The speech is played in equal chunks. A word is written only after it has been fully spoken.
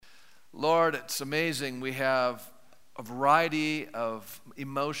Lord, it's amazing. We have a variety of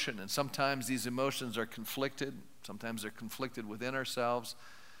emotion, and sometimes these emotions are conflicted. Sometimes they're conflicted within ourselves.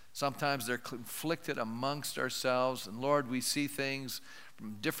 Sometimes they're conflicted amongst ourselves. And Lord, we see things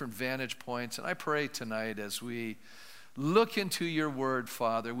from different vantage points. And I pray tonight as we look into your word,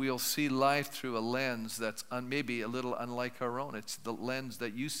 Father, we'll see life through a lens that's maybe a little unlike our own. It's the lens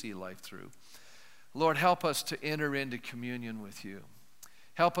that you see life through. Lord, help us to enter into communion with you.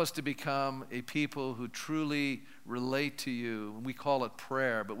 Help us to become a people who truly relate to you. We call it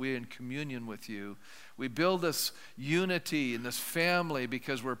prayer, but we're in communion with you. We build this unity in this family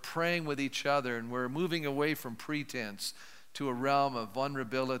because we're praying with each other, and we're moving away from pretense to a realm of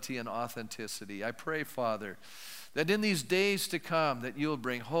vulnerability and authenticity. I pray, Father, that in these days to come, that you'll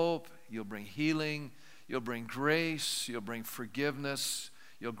bring hope, you'll bring healing, you'll bring grace, you'll bring forgiveness,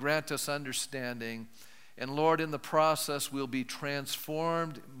 you'll grant us understanding. And Lord, in the process, we'll be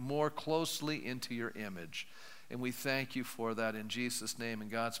transformed more closely into your image. And we thank you for that in Jesus' name. And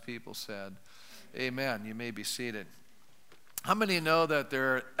God's people said, amen. You may be seated. How many know that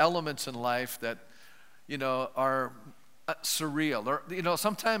there are elements in life that, are surreal? Or,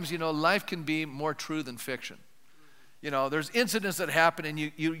 sometimes, life can be more true than fiction. There's incidents that happen and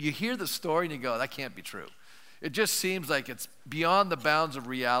you hear the story and you go, that can't be true. It just seems like it's beyond the bounds of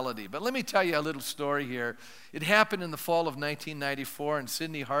reality. But let me tell you a little story here. It happened in the fall of 1994, and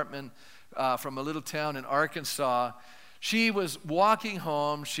Sydney Hartman from a little town in Arkansas, she was walking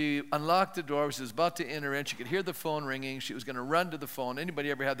home. She unlocked the door. She was about to enter in. She could hear the phone ringing. She was going to run to the phone. Anybody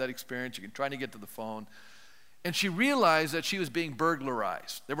ever had that experience? You can try to get to the phone. And she realized that she was being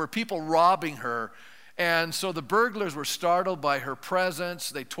burglarized. There were people robbing her. And so the burglars were startled by her presence.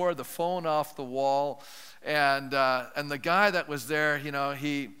 They tore the phone off the wall. And the guy that was there,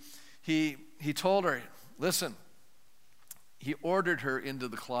 he told her, listen, he ordered her into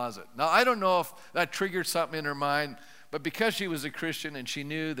the closet. Now, I don't know if that triggered something in her mind, but because she was a Christian and she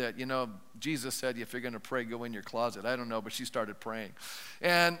knew that, Jesus said, if you're going to pray, go in your closet. I don't know, but she started praying.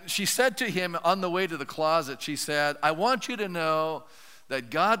 And she said to him on the way to the closet, she said, I want you to know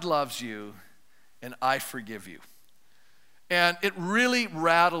that God loves you and I forgive you. And it really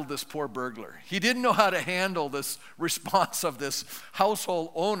rattled this poor burglar. He didn't know how to handle this response of this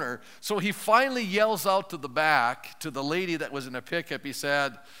household owner. So he finally yells out to the back, to the lady that was in a pickup. He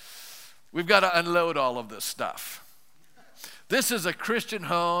said, we've got to unload all of this stuff. This is a Christian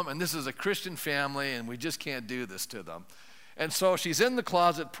home and this is a Christian family and we just can't do this to them. And so she's in the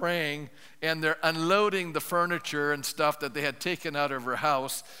closet praying, and they're unloading the furniture and stuff that they had taken out of her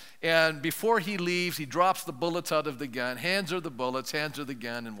house. And before he leaves, he drops the bullets out of the gun, hands her the bullets, hands her the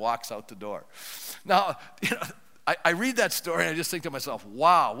gun, and walks out the door. Now, I read that story, and I just think to myself,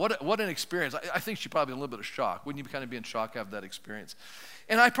 wow, what an experience. I think she probably in a little bit of shock. Wouldn't you kind of be in shock after that experience?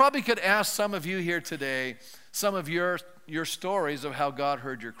 And I probably could ask some of you here today some of your stories of how God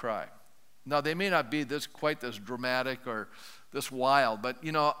heard your cry. Now, they may not be quite this dramatic or this wild, but,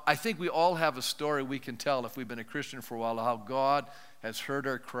 I think we all have a story we can tell if we've been a Christian for a while, how God has heard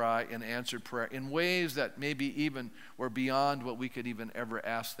our cry and answered prayer in ways that maybe even were beyond what we could even ever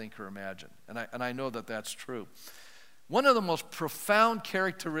ask, think, or imagine. And I know that that's true. One of the most profound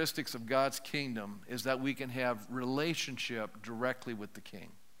characteristics of God's kingdom is that we can have relationship directly with the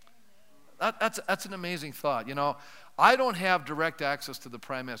King. That's an amazing thought. I don't have direct access to the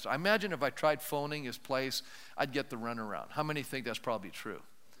Prime Minister. I imagine if I tried phoning his place, I'd get the runaround. How many think that's probably true?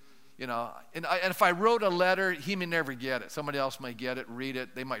 And if I wrote a letter, he may never get it. Somebody else might get it, read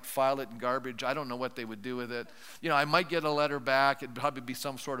it. They might file it in garbage. I don't know what they would do with it. I might get a letter back. It'd probably be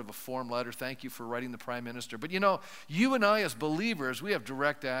some sort of a form letter. Thank you for writing the Prime Minister. But you and I as believers, we have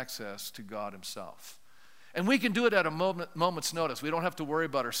direct access to God himself. And we can do it at a moment's notice. We don't have to worry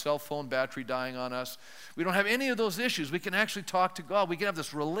about our cell phone battery dying on us. We don't have any of those issues. We can actually talk to God. We can have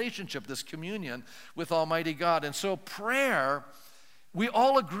this relationship, this communion with Almighty God. And so prayer, we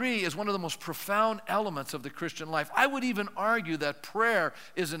all agree, is one of the most profound elements of the Christian life. I would even argue that prayer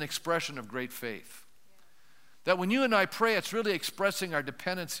is an expression of great faith. That when you and I pray, it's really expressing our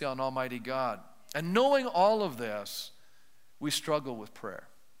dependency on Almighty God. And knowing all of this, we struggle with prayer.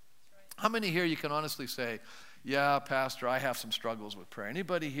 How many here you can honestly say, yeah, Pastor, I have some struggles with prayer?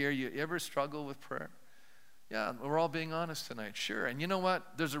 Anybody here, you ever struggle with prayer? Yeah, we're all being honest tonight. Sure. And you know what?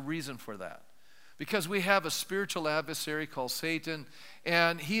 There's a reason for that. Because we have a spiritual adversary called Satan,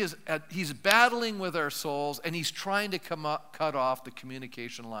 and he's battling with our souls, and he's trying to cut off the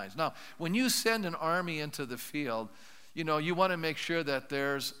communication lines. Now, when you send an army into the field, you want to make sure that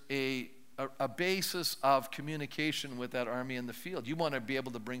there's a basis of communication with that army in the field. You want to be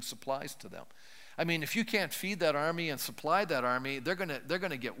able to bring supplies to them. I mean, if you can't feed that army and supply that army, they're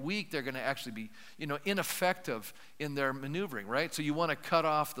gonna get weak. They're gonna actually be, ineffective in their maneuvering, right? So you want to cut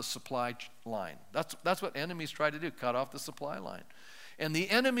off the supply line. That's what enemies try to do, cut off the supply line. And the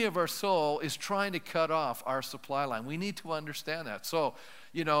enemy of our soul is trying to cut off our supply line. We need to understand that. So,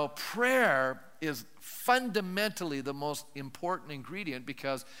 prayer is fundamentally the most important ingredient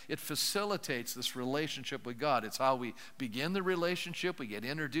because it facilitates this relationship with God. It's how we begin the relationship, we get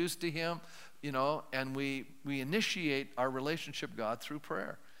introduced to Him, and we initiate our relationship with God through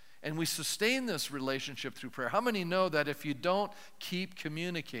prayer. And we sustain this relationship through prayer. How many know that if you don't keep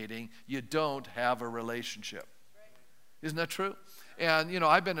communicating, you don't have a relationship? Isn't that true? And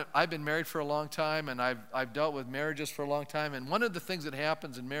I've been married for a long time, and I've dealt with marriages for a long time. And one of the things that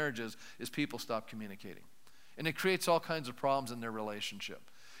happens in marriages is people stop communicating, and it creates all kinds of problems in their relationship.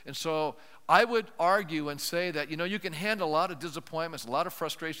 And so I would argue and say that you can handle a lot of disappointments, a lot of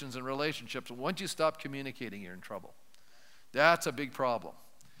frustrations in relationships. But once you stop communicating, you're in trouble. That's a big problem.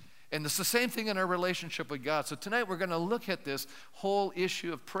 And it's the same thing in our relationship with God. So tonight we're going to look at this whole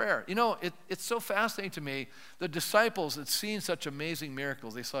issue of prayer. It's so fascinating to me. The disciples had seen such amazing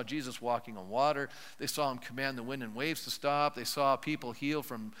miracles. They saw Jesus walking on water. They saw Him command the wind and waves to stop. They saw people heal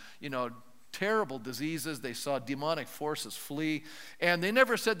from, terrible diseases. They saw demonic forces flee. And they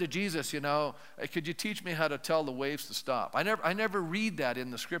never said to Jesus, could you teach me how to tell the waves to stop? I never read that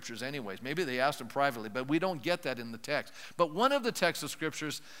in the scriptures anyways. Maybe they asked Him privately, but we don't get that in the text. But one of the texts of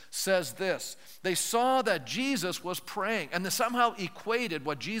scriptures says this. They saw that Jesus was praying, and they somehow equated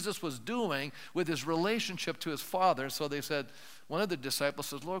what Jesus was doing with His relationship to His Father. So they said, one of the disciples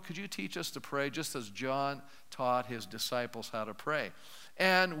says, Lord, could you teach us to pray just as John taught his disciples how to pray?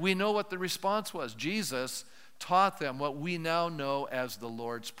 And we know what the response was. Jesus taught them what we now know as the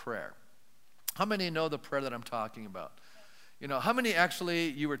Lord's Prayer. How many know the prayer that I'm talking about? How many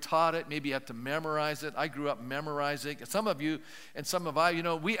actually you were taught it? Maybe you had to memorize it. I grew up memorizing. Some of you and some of I,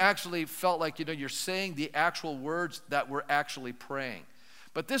 we actually felt like, you're saying the actual words that we're actually praying.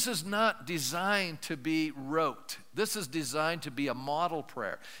 But this is not designed to be rote. This is designed to be a model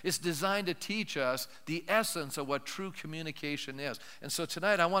prayer. It's designed to teach us the essence of what true communication is. And so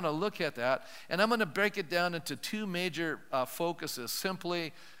tonight I want to look at that, and I'm going to break it down into two major focuses.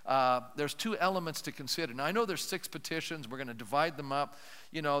 Simply, there's two elements to consider. Now I know there's 6 petitions. We're going to divide them up.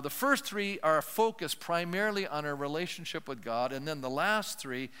 The first 3 are focused primarily on our relationship with God, and then the last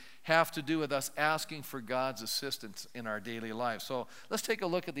 3 have to do with us asking for God's assistance in our daily life. So let's take a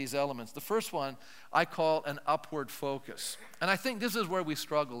look at these elements. The first one I call an upward focus. And I think this is where we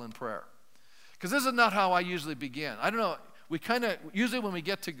struggle in prayer. Because this is not how I usually begin. I don't know, usually when we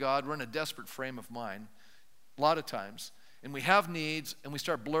get to God, we're in a desperate frame of mind, a lot of times, and we have needs, and we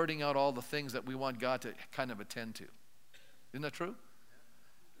start blurting out all the things that we want God to kind of attend to. Isn't that true?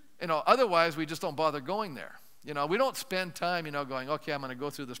 Otherwise we just don't bother going there. We don't spend time, going, okay, I'm going to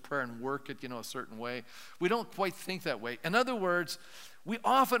go through this prayer and work it, a certain way. We don't quite think that way. In other words, we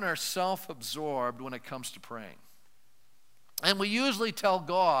often are self-absorbed when it comes to praying. And we usually tell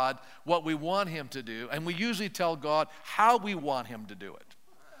God what we want Him to do, and we usually tell God how we want Him to do it.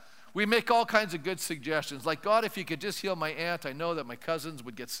 We make all kinds of good suggestions, like, God, if you could just heal my aunt, I know that my cousins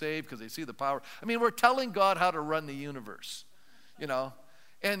would get saved because they see the power. I mean, we're telling God how to run the universe,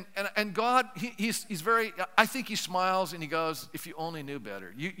 And God, he's very, I think He smiles and He goes, if you only knew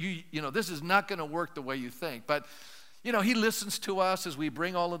better. This is not going to work the way you think. But, He listens to us as we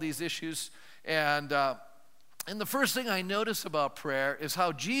bring all of these issues. And the first thing I notice about prayer is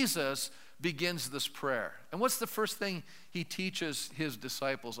how Jesus begins this prayer. And what's the first thing He teaches His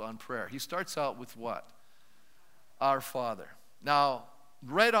disciples on prayer? He starts out with what? Our Father. Now,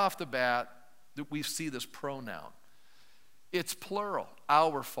 right off the bat, we see this pronoun. It's plural,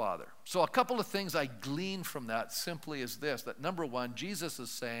 our Father. So a couple of things I glean from that simply is this, that number one, Jesus is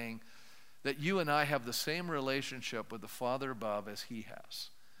saying that you and I have the same relationship with the Father above as He has.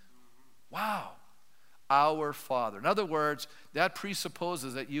 Wow. Our Father. In other words, that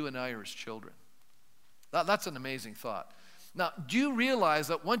presupposes that you and I are His children. That's an amazing thought. Now, do you realize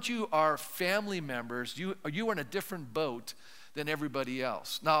that once you are family members, you are in a different boat than everybody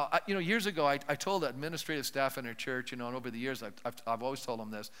else? Now, years ago, I told the administrative staff in our church, and over the years, I've always told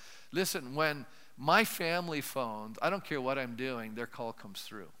them this. Listen, when my family phones, I don't care what I'm doing, their call comes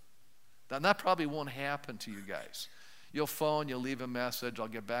through. Now, that probably won't happen to you guys. You'll phone, you'll leave a message, I'll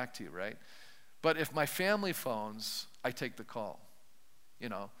get back to you, right? But if my family phones, I take the call,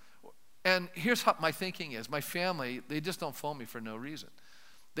 And here's how my thinking is. My family, they just don't phone me for no reason.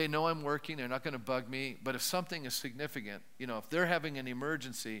 They know I'm working. They're not going to bug me. But if something is significant, if they're having an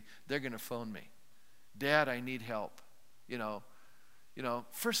emergency, they're going to phone me. Dad, I need help.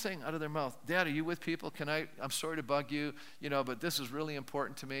 First thing out of their mouth, Dad, are you with people? I'm sorry to bug you, but this is really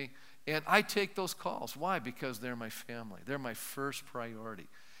important to me. And I take those calls. Why? Because they're my family. They're my first priority.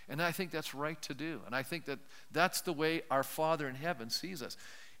 And I think that's right to do. And I think that's the way our Father in heaven sees us.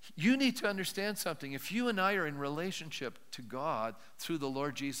 You need to understand something. If you and I are in relationship to God through the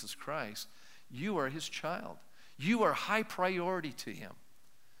Lord Jesus Christ, you are his child. You are high priority to him.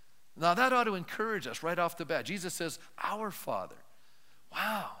 Now that ought to encourage us right off the bat. Jesus says, our Father.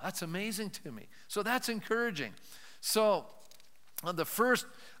 Wow, that's amazing to me. So that's encouraging. So the first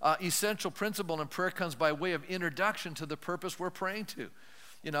essential principle in prayer comes by way of introduction to the purpose we're praying to.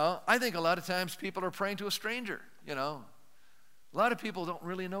 I think a lot of times people are praying to a stranger. A lot of people don't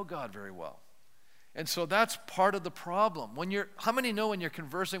really know God very well. And so that's part of the problem. How many know when you're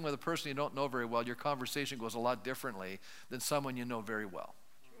conversing with a person you don't know very well, your conversation goes a lot differently than someone you know very well?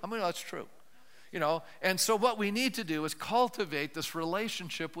 How many know that's true? And so what we need to do is cultivate this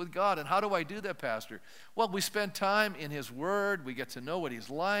relationship with God. And how do I do that, Pastor? Well, we spend time in his word. We get to know what he's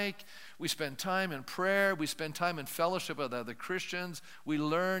like. We spend time in prayer. We spend time in fellowship with other Christians. We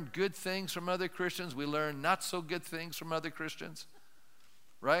learn good things from other Christians. We learn not so good things from other Christians.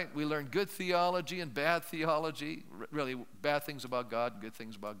 Right? We learn good theology and bad theology, really bad things about God, good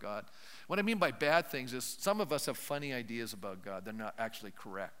things about God. What I mean by bad things is some of us have funny ideas about God. They're not actually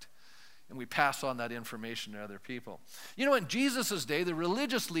correct. And we pass on that information to other people. In Jesus' day, the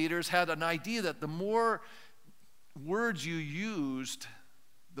religious leaders had an idea that the more words you used,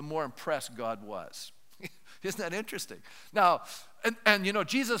 the more impressed God was. Isn't that interesting? Now, and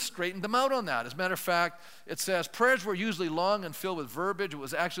Jesus straightened them out on that. As a matter of fact, it says prayers were usually long and filled with verbiage. It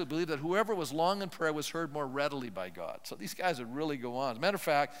was actually believed that whoever was long in prayer was heard more readily by God. So these guys would really go on. As a matter of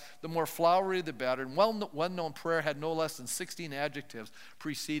fact, the more flowery, the better. And one-known prayer had no less than 16 adjectives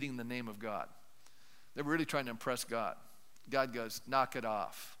preceding the name of God. They were really trying to impress God. God goes, knock it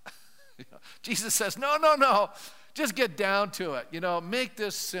off. Jesus says, no. Just get down to it. Make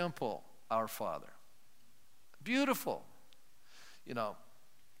this simple, our Father. Beautiful.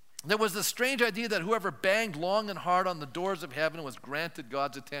 There was this strange idea that whoever banged long and hard on the doors of heaven was granted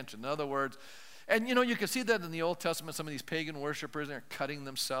God's attention. In other words, and you can see that in the Old Testament, some of these pagan worshipers are cutting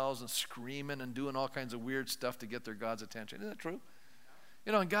themselves and screaming and doing all kinds of weird stuff to get their God's attention. Isn't that true?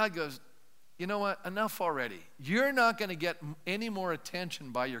 And God goes, you know what, enough already. You're not going to get any more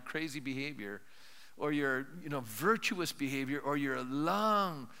attention by your crazy behavior or your, virtuous behavior or your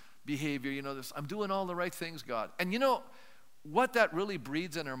long behavior. I'm doing all the right things, God. And what that really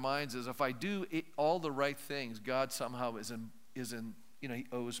breeds in our minds is if I do all the right things, God somehow he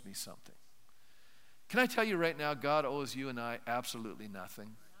owes me something. Can I tell you right now, God owes you and I absolutely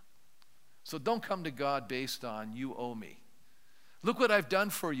nothing. So don't come to God based on you owe me. Look what I've done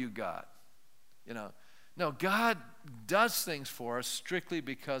for you, God. No, God does things for us strictly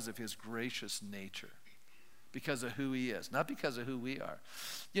because of his gracious nature, because of who he is, not because of who we are.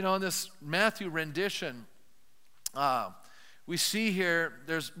 In this Matthew rendition, we see here,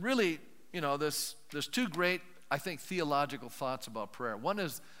 there's really, there's two great, I think, theological thoughts about prayer. One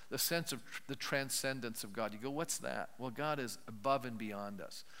is the sense of the transcendence of God. You go, what's that? Well, God is above and beyond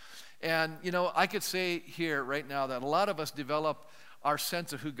us. And, I could say here right now that a lot of us develop our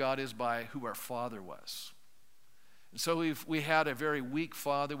sense of who God is by who our Father was. And so if we had a very weak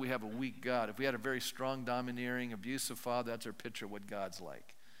father, we have a weak God. If we had a very strong, domineering, abusive father, that's our picture of what God's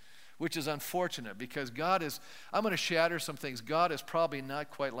like. Which is unfortunate because God is, I'm going to shatter some things. God is probably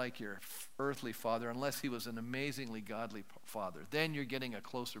not quite like your earthly father unless he was an amazingly godly father. Then you're getting a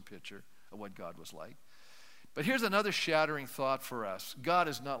closer picture of what God was like. But here's another shattering thought for us. God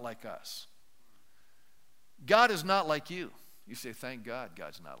is not like us. God is not like you. You say, thank God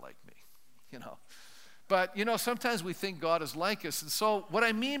God's not like me. But, sometimes we think God is like us. And so what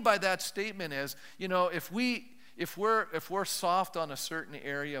I mean by that statement is, if we're soft on a certain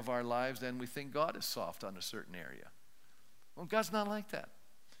area of our lives, then we think God is soft on a certain area. Well, God's not like that,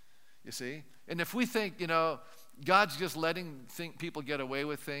 you see. And if we think, God's just letting people get away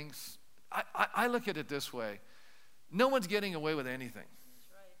with things, I look at it this way. No one's getting away with anything.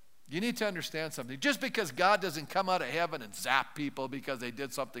 You need to understand something. Just because God doesn't come out of heaven and zap people because they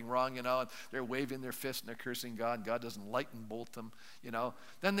did something wrong, and they're waving their fist and they're cursing God, and God doesn't lightning bolt them,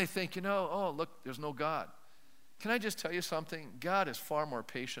 then they think, oh, look, there's no God. Can I just tell you something? God is far more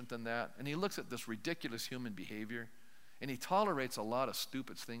patient than that, and he looks at this ridiculous human behavior, and he tolerates a lot of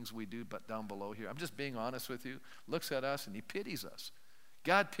stupid things we do but down below here. I'm just being honest with you. Looks at us, and he pities us.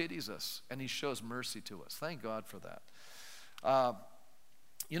 God pities us, and he shows mercy to us. Thank God for that.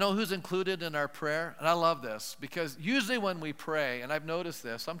 You know who's included in our prayer? And I love this because usually when we pray, and I've noticed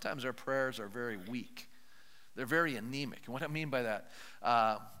this, sometimes our prayers are very weak. They're very anemic. And what I mean by that,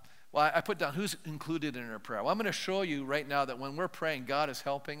 I put down who's included in our prayer. Well, I'm going to show you right now that when we're praying, God is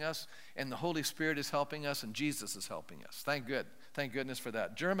helping us, and the Holy Spirit is helping us, and Jesus is helping us. Thank goodness for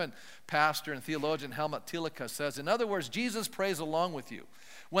that. German pastor and theologian Helmut Thielicke says, in other words, Jesus prays along with you.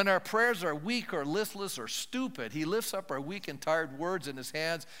 When our prayers are weak or listless or stupid, he lifts up our weak and tired words in his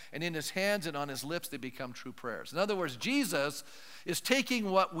hands, and in his hands and on his lips they become true prayers. In other words, Jesus is taking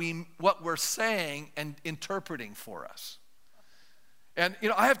what we're saying and interpreting for us. And,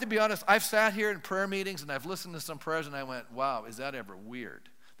 I have to be honest, I've sat here in prayer meetings and I've listened to some prayers and I went, wow, is that ever weird?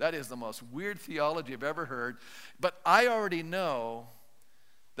 That is the most weird theology I've ever heard. But I already know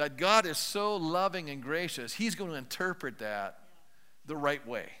that God is so loving and gracious, he's going to interpret that the right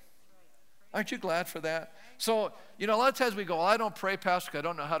way. Aren't you glad for that? So, a lot of times we go, well, I don't pray, Pastor, because I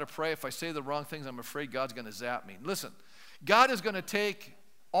don't know how to pray. If I say the wrong things, I'm afraid God's going to zap me. Listen, God is going to take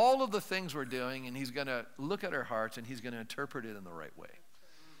all of the things we're doing, and he's going to look at our hearts, and he's going to interpret it in the right way.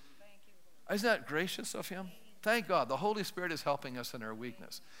 Isn't that gracious of him? Thank God. The Holy Spirit is helping us in our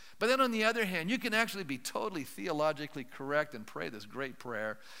weakness. But then on the other hand, you can actually be totally theologically correct and pray this great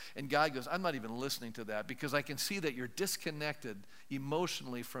prayer, and God goes, I'm not even listening to that because I can see that you're disconnected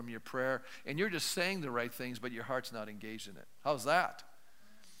emotionally from your prayer, and you're just saying the right things, but your heart's not engaged in it. How's that?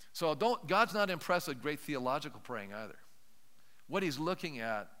 So God's not impressed with great theological praying either. What he's looking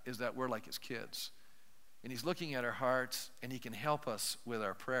at is that we're like his kids. And he's looking at our hearts, and he can help us with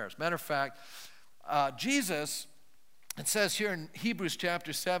our prayers. Matter of fact, Jesus, it says here in Hebrews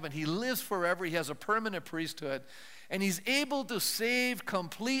chapter 7, he lives forever, he has a permanent priesthood, and he's able to save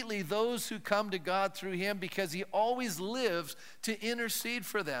completely those who come to God through him because he always lives to intercede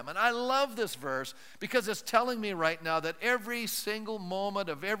for them. And I love this verse because it's telling me right now that every single moment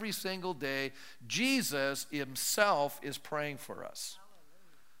of every single day, Jesus himself is praying for us.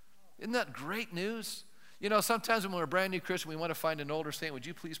 Isn't that great news? Sometimes when we're a brand new Christian, we want to find an older saint. Would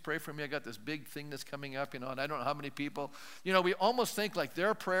you please pray for me? I got this big thing that's coming up, and I don't know how many people. We almost think like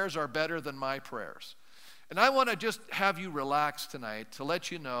their prayers are better than my prayers. And I want to just have you relax tonight to let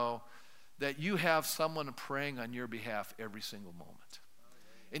you know that you have someone praying on your behalf every single moment.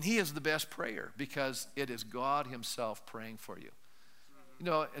 And he is the best prayer because it is God himself praying for you.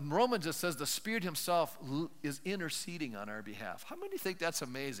 In Romans it says the Spirit himself is interceding on our behalf. How many think that's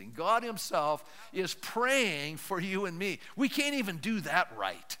amazing? God himself is praying for you and me. We can't even do that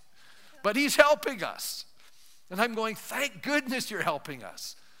right. But he's helping us. And I'm going, thank goodness you're helping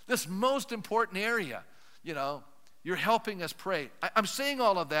us. This most important area, you're helping us pray. I'm saying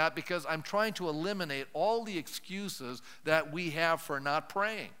all of that because I'm trying to eliminate all the excuses that we have for not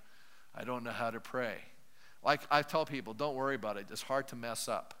praying. I don't know how to pray. Like I tell people, don't worry about it. It's hard to mess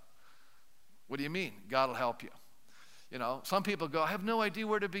up. What do you mean? God will help you. Some people go, I have no idea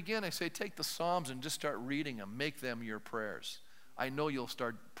where to begin. I say, take the Psalms and just start reading them. Make them your prayers. I know you'll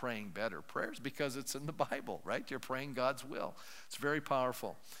start praying better prayers because it's in the Bible, right? You're praying God's will. It's very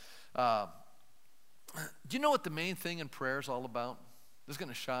powerful. Do you know what the main thing in prayer is all about? This is going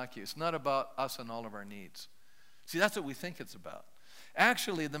to shock you. It's not about us and all of our needs. See, that's what we think it's about.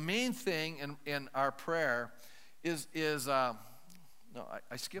 Actually, the main thing in our prayer I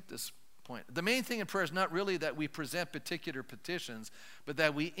skipped this point. The main thing in prayer is not really that we present particular petitions, but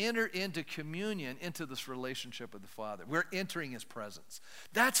that we enter into communion, into this relationship with the Father. We're entering his presence.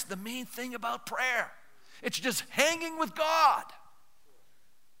 That's the main thing about prayer. It's just hanging with God.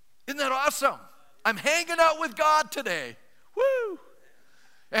 Isn't that awesome? I'm hanging out with God today. Woo!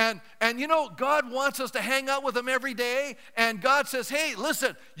 And God wants us to hang out with him every day. And God says, hey,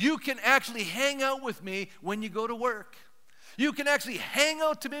 listen, you can actually hang out with me when you go to work. You can actually hang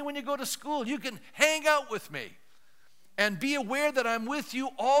out to me when you go to school. You can hang out with me. And be aware that I'm with you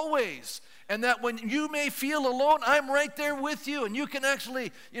always. And that when you may feel alone, I'm right there with you. And you can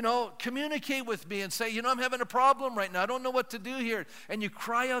actually, communicate with me and say, I'm having a problem right now. I don't know what to do here. And you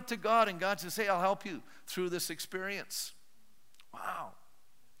cry out to God, and God says, hey, I'll help you through this experience. Wow.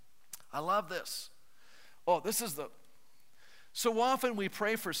 I love this. So often we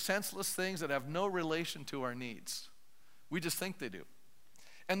pray for senseless things that have no relation to our needs. We just think they do.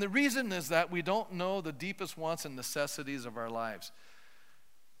 And the reason is that we don't know the deepest wants and necessities of our lives.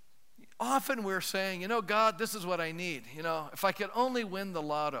 Often we're saying, God, this is what I need. If I could only win the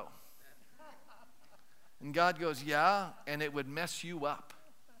lotto. And God goes, yeah, and it would mess you up.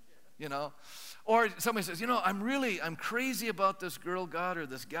 Or somebody says, I'm crazy about this girl, God, or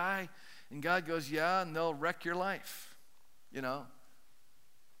this guy. And God goes, yeah, and they'll wreck your life.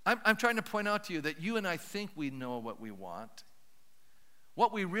 I'm trying to point out to you that you and I think we know what we want.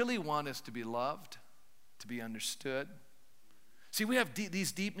 What we really want is to be loved, to be understood, See, we have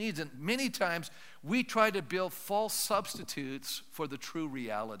these deep needs, and many times we try to build false substitutes for the true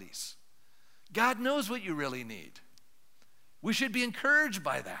realities. God knows what you really need. We should be encouraged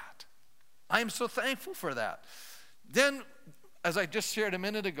by that. I am so thankful for that. Then, as I just shared a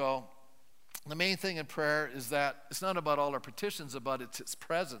minute ago, the main thing in prayer is that it's not about all our petitions, about its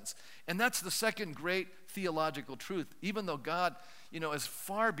presence. And that's the second great theological truth. Even though God, is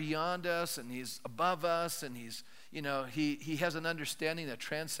far beyond us, and he's above us, and he's, he has an understanding that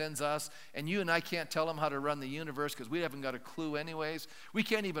transcends us, and you and I can't tell him how to run the universe because we haven't got a clue anyways. We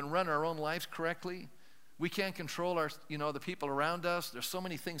can't even run our own lives correctly. We can't control our, the people around us. There's so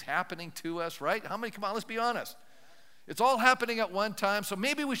many things happening to us, right? Come on, let's be honest. It's all happening at one time, so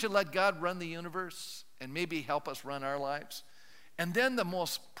maybe we should let God run the universe and maybe help us run our lives. And then the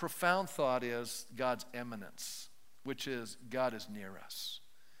most profound thought is God's immanence, which is God is near us.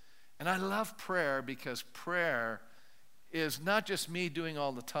 And I love prayer because prayer is not just me doing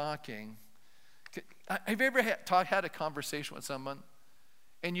all the talking. Have you ever had a conversation with someone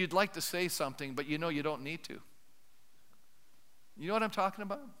and you'd like to say something, but you don't need to? You know what I'm talking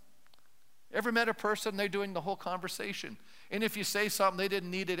about? Ever met a person, they're doing the whole conversation, and if you say something, they didn't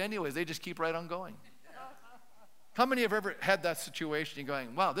need it anyways, they just keep right on going. How many have ever had that situation? You're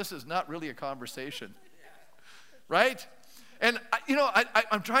going, wow, this is not really a conversation, right? And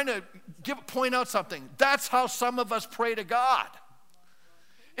I'm trying to point out something. That's how some of us pray to God.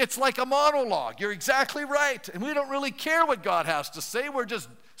 It's like a monologue. You're exactly right, and we don't really care what God has to say. We're just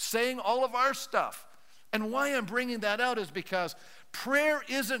saying all of our stuff. And why I'm bringing that out is because prayer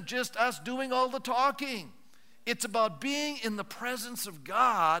isn't just us doing all the talking. It's about being in the presence of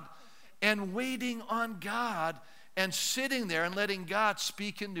God and waiting on God and sitting there and letting God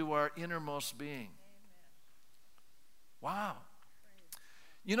speak into our innermost being. Wow.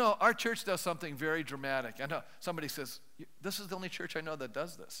 Our church does something very dramatic. I know somebody says, this is the only church I know that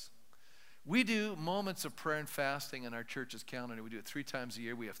does this. We do moments of prayer and fasting in our church's calendar. We do it 3 times a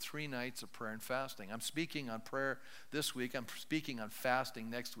year. We have 3 nights of prayer and fasting. I'm speaking on prayer this week. I'm speaking on fasting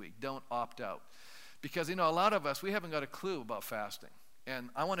next week. Don't opt out. Because, a lot of us, we haven't got a clue about fasting.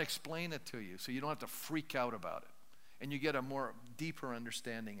 And I want to explain it to you so you don't have to freak out about it. And you get a more deeper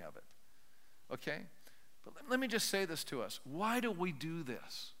understanding of it. Okay? But let me just say this to us. Why do we do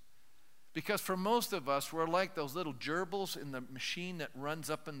this? Because for most of us, we're like those little gerbils in the machine that runs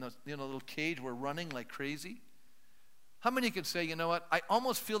up in the little cage. We're running like crazy. How many could say, you know what, I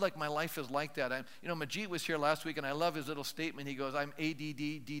almost feel like my life is like that. Majit was here last week, and I love his little statement. He goes, I'm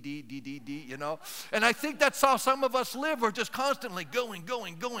ADD, DD, DDD, And I think that's how some of us live. We're just constantly going.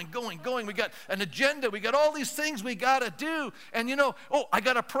 We got an agenda. We got all these things we got to do. And, I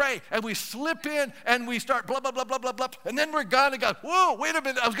got to pray. And we slip in, and we start blah, blah, blah, blah, blah, blah. And then we're gone and go, whoa, wait a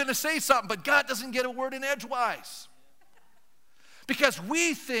minute. I was going to say something, but God doesn't get a word in edgewise. Because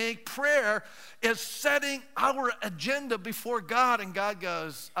we think prayer is setting our agenda before God, and God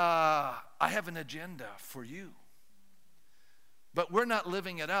goes, I have an agenda for you. But we're not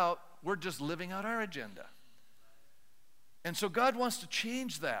living it out. We're just living out our agenda. And so God wants to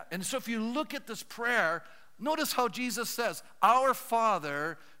change that. And so if you look at this prayer, notice how Jesus says, Our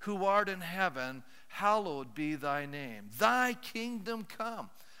Father who art in heaven, hallowed be thy name. Thy kingdom come.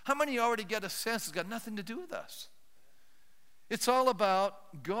 How many already get a sense it's got nothing to do with us? It's all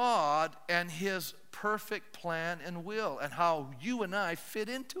about God and his perfect plan and will and how you and I fit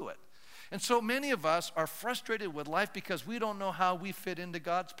into it. And so many of us are frustrated with life because we don't know how we fit into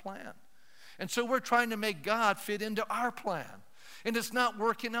God's plan. And so we're trying to make God fit into our plan. And it's not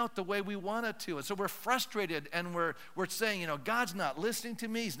working out the way we want it to. And so we're frustrated, and we're saying, God's not listening to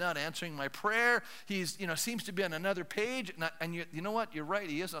me. He's not answering my prayer. He's, seems to be on another page. And you know what? You're right.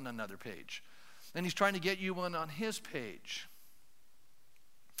 He is on another page. And he's trying to get you on his page.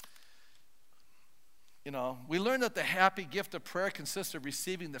 We learn that the happy gift of prayer consists of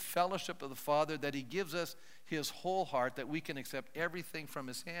receiving the fellowship of the Father, that he gives us his whole heart, that we can accept everything from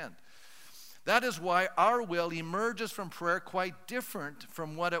his hand. That is why our will emerges from prayer quite different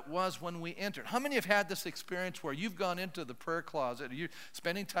from what it was when we entered. How many have had this experience where you've gone into the prayer closet, you're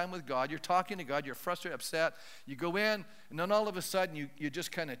spending time with God, you're talking to God, you're frustrated, upset, you go in, and then all of a sudden you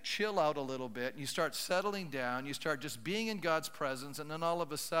just kind of chill out a little bit, and you start settling down, you start just being in God's presence, and then all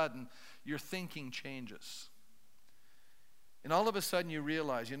of a sudden your thinking changes. And all of a sudden you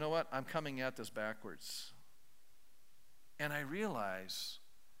realize, you know what, I'm coming at this backwards. And I realize,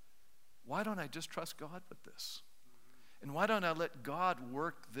 why don't I just trust God with this? And why don't I let God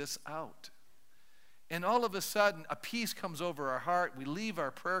work this out? And all of a sudden, a peace comes over our heart. We leave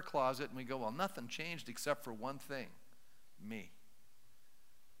our prayer closet and we go, well, nothing changed except for one thing, me.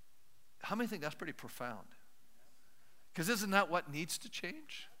 How many think that's pretty profound? Because isn't that what needs to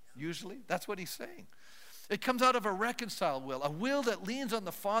change? Usually, that's what he's saying. It comes out of a reconciled will, a will that leans on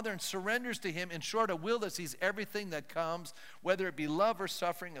the Father and surrenders to him. In short, a will that sees everything that comes, whether it be love or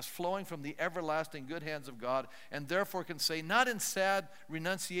suffering, as flowing from the everlasting good hands of God, and therefore can say, not in sad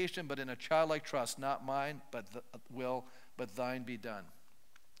renunciation, but in a childlike trust, not mine, but thine be done.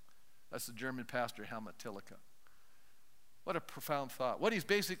 That's the German pastor, Helmut Tillicke. What a profound thought. What he's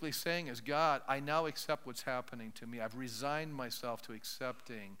basically saying is, God, I now accept what's happening to me. I've resigned myself to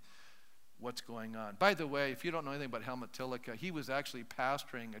accepting what's going on. By the way, if you don't know anything about Helmut Tillicke, he was actually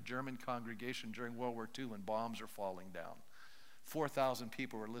pastoring a German congregation during World War II when bombs are falling down. 4,000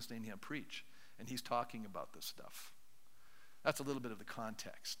 people were listening to him preach, and he's talking about this stuff. That's a little bit of the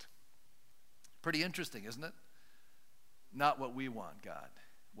context. Pretty interesting, isn't it? Not what we want, God,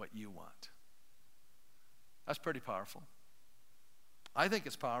 what you want. That's pretty powerful. I think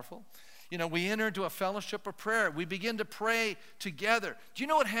it's powerful. You know, we enter into a fellowship of prayer. We begin to pray together. Do you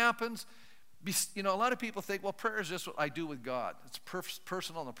know what happens? You know, a lot of people think, well, prayer is just what I do with God. It's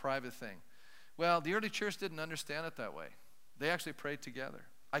personal and a private thing. Well, the early church didn't understand it that way. They actually prayed together.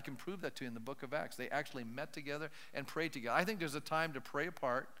 I can prove that to you in the book of Acts. They actually met together and prayed together. I think there's a time to pray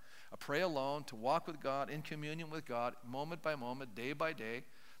apart, pray alone, to walk with God, in communion with God, moment by moment, day by day,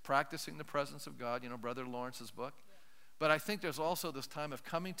 practicing the presence of God, you know, Brother Lawrence's book. But I think there's also this time of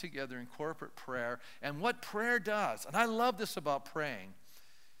coming together in corporate prayer. And what prayer does, and I love this about praying,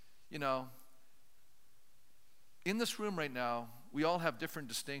 you know, in this room right now, we all have different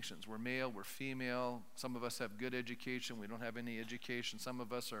distinctions. We're male, we're female. Some of us have good education. We don't have any education. Some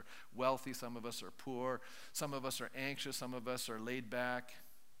of us are wealthy. Some of us are poor. Some of us are anxious. Some of us are laid back.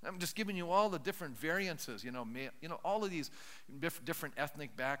 I'm just giving you all the different variances, you know, all of these different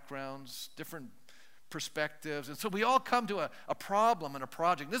ethnic backgrounds, different perspectives. And so we all come to a problem and a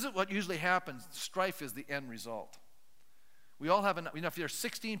project. This is what usually happens. Strife is the end result. We all have, you know, if there's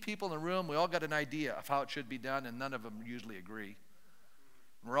 16 people in the room, we all got an idea of how it should be done, and none of them usually agree.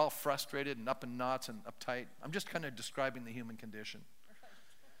 And we're all frustrated and up in knots and uptight. I'm just kind of describing the human condition.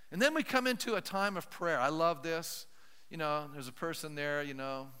 And then we come into a time of prayer. I love this. You know, there's a person there, you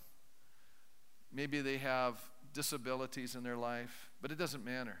know, maybe they have disabilities in their life, but it doesn't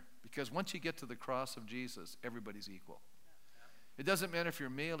matter, because once you get to the cross of Jesus, everybody's equal. It doesn't matter if you're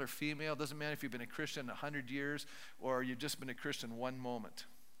male or female. It doesn't matter if you've been a Christian 100 years or you've just been a Christian one moment.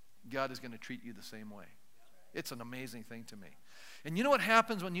 God is going to treat you the same way. It's an amazing thing to me. And you know what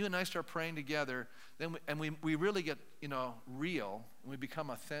happens when you and I start praying together, then we really get, you know, real, and we become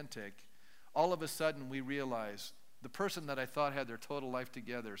authentic. All of a sudden we realize the person that I thought had their total life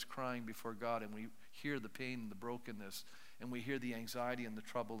together is crying before God, and we hear the pain and the brokenness, and we hear the anxiety and the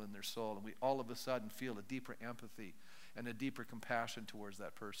trouble in their soul, and we all of a sudden feel a deeper empathy and a deeper compassion towards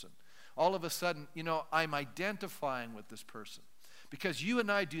that person. All of a sudden, you know, I'm identifying with this person, because you and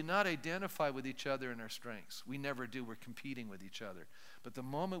I do not identify with each other in our strengths. We never do. We're competing with each other. But the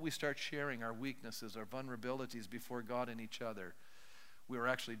moment we start sharing our weaknesses, our vulnerabilities before God and each other, we are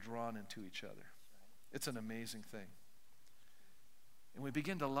actually drawn into each other. It's an amazing thing. And we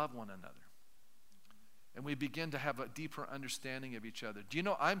begin to love one another. And we begin to have a deeper understanding of each other. Do you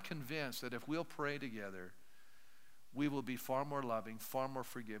know, I'm convinced that if we'll pray together, we will be far more loving, far more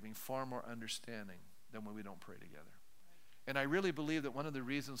forgiving, far more understanding than when we don't pray together. And I really believe that one of the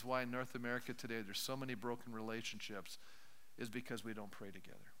reasons why in North America today there's so many broken relationships is because we don't pray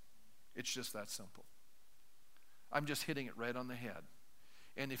together. It's just that simple. I'm just hitting it right on the head.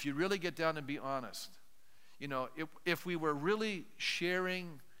 And if you really get down and be honest, you know, if we were really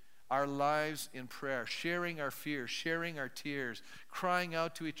sharing our lives in prayer, sharing our fears, sharing our tears, crying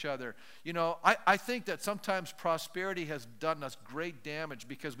out to each other. You know, I think that sometimes prosperity has done us great damage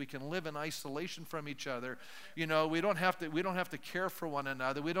because we can live in isolation from each other. You know, we don't have to care for one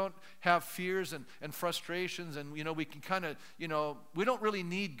another. We don't have fears and frustrations, and you know, we can kind of, you know, we don't really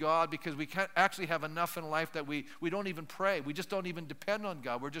need God because we can't actually have enough in life that we don't even pray. We just don't even depend on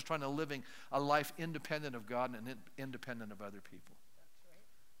God. We're just trying to living a life independent of God and independent of other people.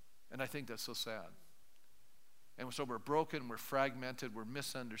 And I think that's so sad. And so we're broken, we're fragmented, we're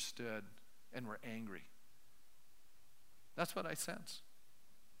misunderstood, and we're angry. That's what I sense.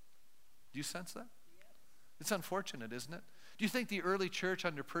 Do you sense that? It's unfortunate, isn't it? Do you think the early church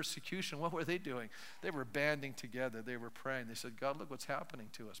under persecution, what were they doing? They were banding together. They were praying. They said, God, look what's happening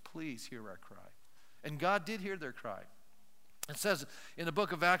to us. Please hear our cry. And God did hear their cry. It says in the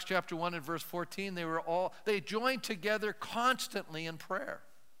book of Acts chapter 1 and verse 14, they joined together constantly in prayer.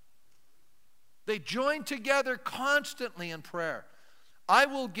 They join together constantly in prayer. I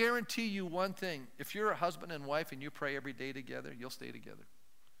will guarantee you one thing. If you're a husband and wife and you pray every day together, you'll stay together.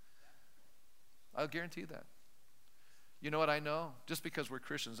 I'll guarantee that. You know what I know? Just because we're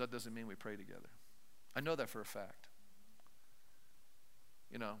Christians, that doesn't mean we pray together. I know that for a fact.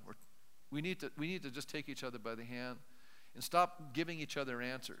 You know, we need to just take each other by the hand and stop giving each other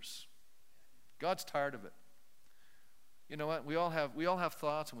answers. God's tired of it. You know what? We all have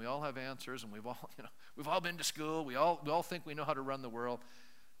thoughts and we all have answers, and we've all been to school. We all think we know how to run the world.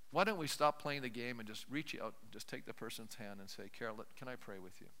 Why don't we stop playing the game and just reach out and just take the person's hand and say, Carol, can I pray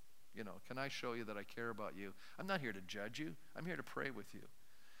with you? You know, can I show you that I care about you? I'm not here to judge you. I'm here to pray with you.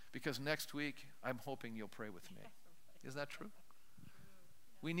 Because next week, I'm hoping you'll pray with me. Isn't that true?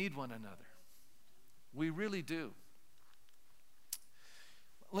 We need one another. We really do.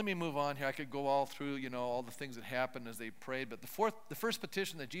 Let me move on here. I could go all through, all the things that happened as they prayed. But the first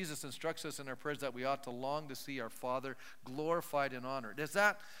petition that Jesus instructs us in our prayers, that we ought to long to see our Father glorified and honored. Is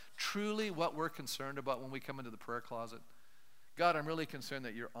that truly what we're concerned about when we come into the prayer closet? God, I'm really concerned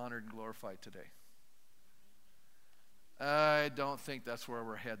that you're honored and glorified today. I don't think that's where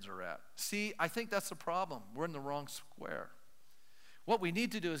our heads are at. See, I think that's the problem. We're in the wrong square. What we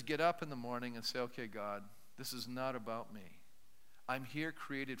need to do is get up in the morning and say, okay, God, this is not about me. I'm here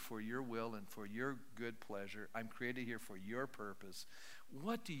created for your will and for your good pleasure. I'm created here for your purpose.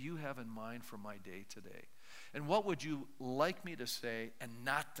 What do you have in mind for my day today? And what would you like me to say and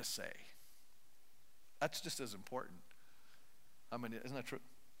not to say? That's just as important. I mean, isn't that true?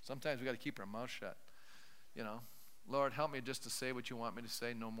 Sometimes we got to keep our mouth shut. Lord, help me just to say what you want me to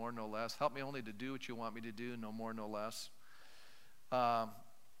say, no more, no less. Help me only to do what you want me to do, no more, no less.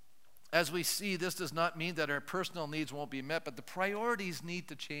 As we see, this does not mean that our personal needs won't be met, but the priorities need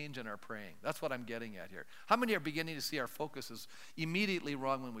to change in our praying. That's what I'm getting at here. How many are beginning to see our focus is immediately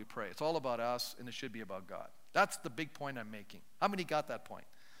wrong when we pray? It's all about us, and it should be about God. That's the big point I'm making. How many got that point?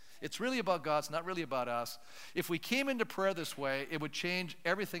 It's really about God. It's not really about us. If we came into prayer this way, it would change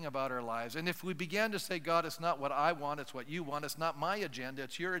everything about our lives. And if we began to say, God, it's not what I want, it's what you want. It's not my agenda,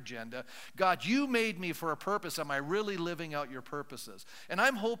 it's your agenda. God, you made me for a purpose. Am I really living out your purposes? And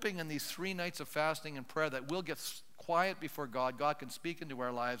I'm hoping in these 3 nights of fasting and prayer that we'll get quiet before God. God can speak into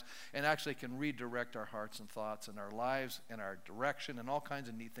our lives and actually can redirect our hearts and thoughts and our lives and our direction, and all kinds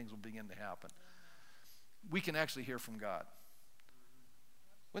of neat things will begin to happen. We can actually hear from God.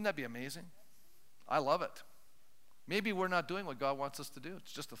 Wouldn't that be amazing? I love it. Maybe we're not doing what God wants us to do.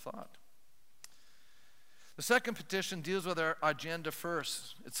 It's just a thought. The second petition deals with our agenda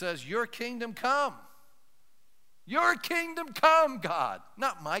first. It says, your kingdom come. Your kingdom come, God.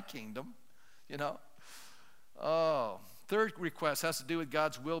 Not my kingdom, Third request has to do with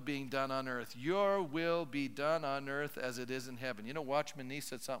God's will being done on earth. Your will be done on earth as it is in heaven. Watchman Nee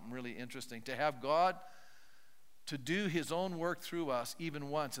said something really interesting. To have God to do his own work through us even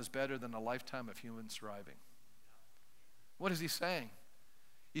once is better than a lifetime of human striving. What is he saying?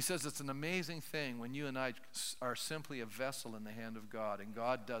 He says it's an amazing thing when you and I are simply a vessel in the hand of God, and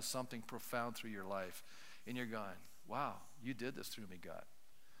God does something profound through your life, and you're going, wow, you did this through me, God.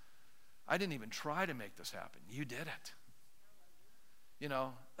 I didn't even try to make this happen. You did it.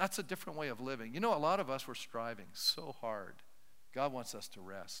 That's a different way of living. A lot of us were striving so hard. God wants us to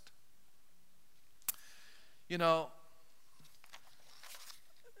rest.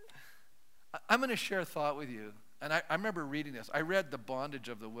 I'm going to share a thought with you. And I remember reading this. I read The Bondage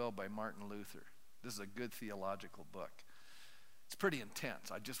of the Will by Martin Luther. This is a good theological book. It's pretty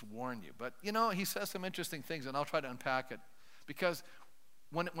intense. I just warn you. But, he says some interesting things, and I'll try to unpack it. Because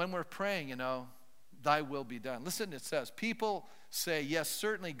when we're praying, thy will be done. Listen, it says, people say, yes,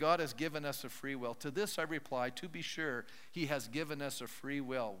 certainly God has given us a free will. To this I reply, to be sure, he has given us a free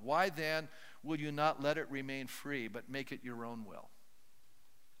will. Why then will you not let it remain free, but make it your own will?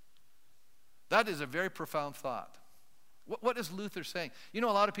 That is a very profound thought. What is Luther saying? A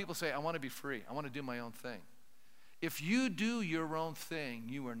lot of people say, I want to be free. I want to do my own thing. If you do your own thing,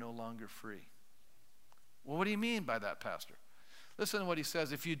 you are no longer free. Well, what do you mean by that, Pastor? Listen to what he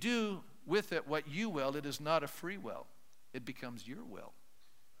says. If you do with it what you will, it is not a free will. It becomes your will.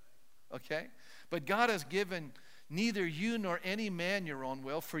 Okay? But God has given neither you nor any man your own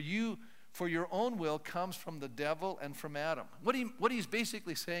will, for your own will comes from the devil and from Adam. What he's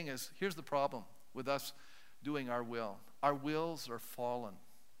basically saying is, here's the problem with us doing our will. Our wills are fallen.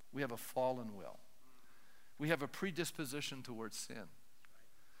 We have a fallen will. We have a predisposition towards sin.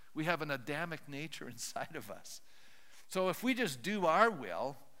 We have an Adamic nature inside of us. So if we just do our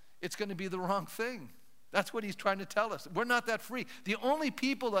will, it's going to be the wrong thing. That's what he's trying to tell us. We're not that free. The only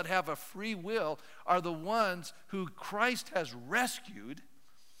people that have a free will are the ones who Christ has rescued,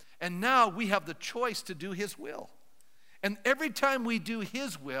 and now we have the choice to do his will. And every time we do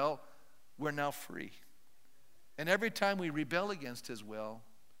his will, we're now free. And every time we rebel against his will,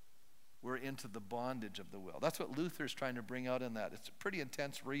 we're into the bondage of the will. That's what Luther's trying to bring out in that. It's a pretty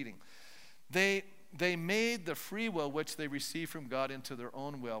intense reading. They made the free will which they received from God into their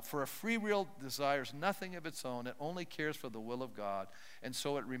own will. For a free will desires nothing of its own. It only cares for the will of God, and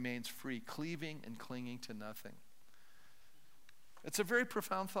so it remains free, cleaving and clinging to nothing. It's a very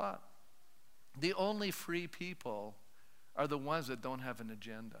profound thought. The only free people are the ones that don't have an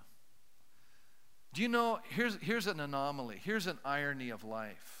agenda. Do you know, here's an anomaly. Here's an irony of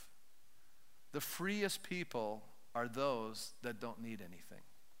life. The freest people are those that don't need anything.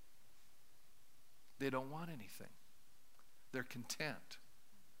 They don't want anything. They're content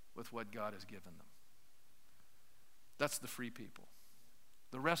with what God has given them. That's the free people.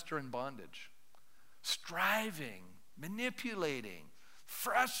 The rest are in bondage, striving, manipulating,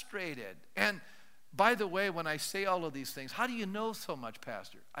 frustrated. And by the way, when I say all of these things, how do you know so much,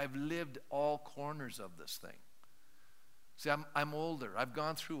 Pastor? I've lived all corners of this thing. See, I'm older. I've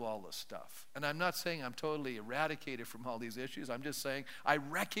gone through all this stuff. And I'm not saying I'm totally eradicated from all these issues. I'm just saying I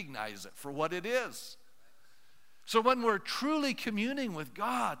recognize it for what it is. So when we're truly communing with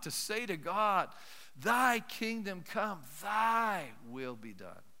God, to say to God, thy kingdom come, thy will be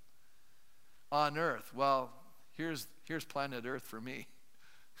done on earth. Well, here's planet Earth for me.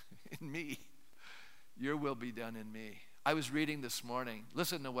 In me. Your will be done in me. I was reading this morning.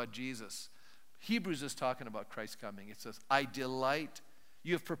 Listen to what Hebrews is talking about Christ coming. It says, I delight,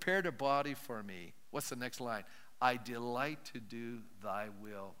 you have prepared a body for me. What's the next line? I delight to do thy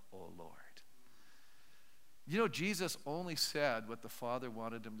will, O Lord. You know, Jesus only said what the Father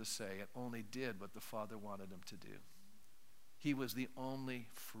wanted him to say and only did what the Father wanted him to do. He was the only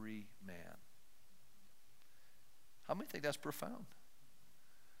free man. How many think that's profound?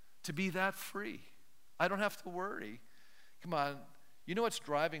 To be that free. I don't have to worry. Come on. You know what's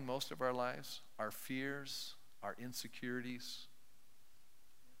driving most of our lives? Our fears, our insecurities.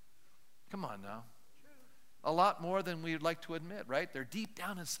 Come on now. A lot more than we'd like to admit, right? They're deep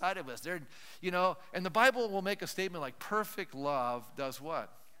down inside of us. They're, and the Bible will make a statement like perfect love does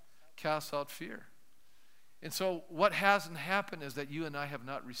what? Casts out fear. And so what hasn't happened is that you and I have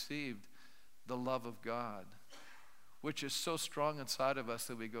not received the love of God, which is so strong inside of us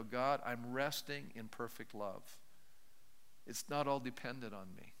that we go, God, I'm resting in perfect love. It's not all dependent on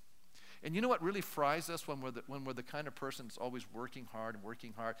me. And you know what really fries us when we're the kind of person that's always working hard, and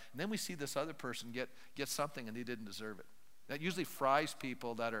then we see this other person get something and they didn't deserve it. That usually fries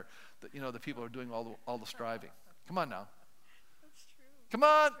people that are, the people who are doing all the striving. Come on now. That's true. Come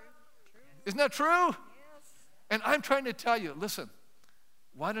on. True. Isn't that true? Yes. And I'm trying to tell you, listen,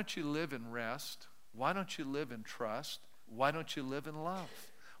 why don't you live in rest? Why don't you live in trust? Why don't you live in love?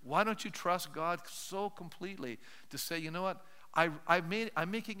 Why don't you trust God so completely to say, you know what,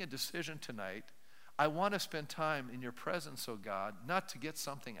 I'm making a decision tonight. I want to spend time in your presence, oh God, not to get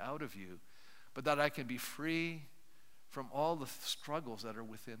something out of you, but that I can be free from all the struggles that are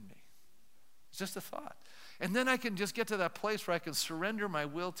within me. It's just a thought. And then I can just get to that place where I can surrender my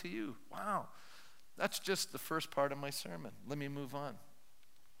will to you. Wow. That's just the first part of my sermon. Let me move on.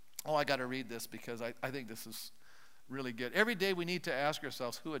 Oh, I got to read this because I think this is really good. Every day we need to ask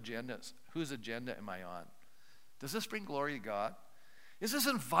ourselves, whose agenda am I on? Does this bring glory to God? Is this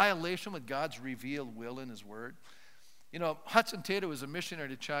in violation with God's revealed will in his word? You know, Hudson Taylor was a missionary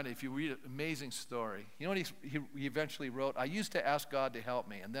to China. If you read an amazing story, you know what he eventually wrote? I used to ask God to help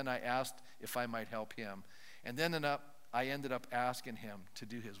me, and then I asked if I might help him. And then I ended up asking him to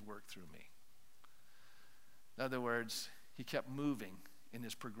do his work through me. In other words, he kept moving in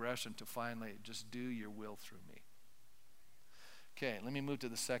his progression to finally just do your will through me. Okay, let me move to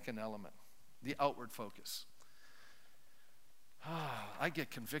the second element, the outward focus. I get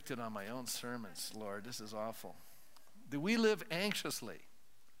convicted on my own sermons, Lord. This is awful. Do we live anxiously?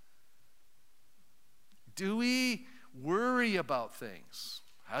 Do we worry about things?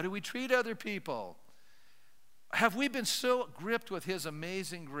 How do we treat other people? Have we been so gripped with his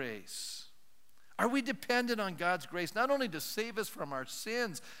amazing grace? Are we dependent on God's grace not only to save us from our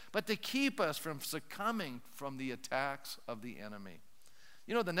sins, but to keep us from succumbing from the attacks of the enemy?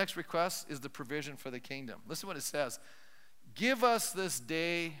 You know, the next request is the provision for the kingdom. Listen to what it says. Give us this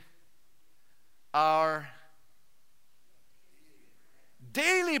day our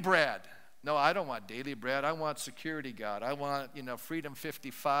daily bread. No, I don't want daily bread. I want security, God. I want, Freedom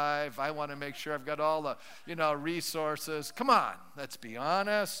 55. I want to make sure I've got all the, resources. Come on, let's be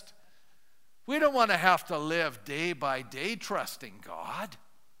honest. We don't want to have to live day by day trusting God.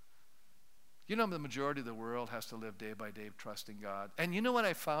 You know, the majority of the world has to live day by day trusting God. And you know what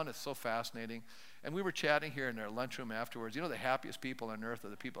I found is so fascinating? And we were chatting here in our lunchroom afterwards. You know, the happiest people on earth are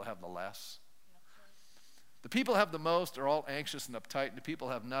the people who have the less. The people have the most are all anxious and uptight, and the people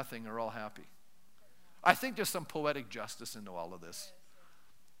have nothing are all happy. I think there's some poetic justice into all of this.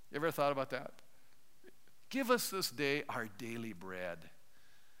 You ever thought about that? Give us this day our daily bread.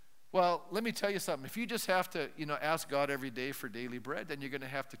 Well, let me tell you something. If you just have to, ask God every day for daily bread, then you're going to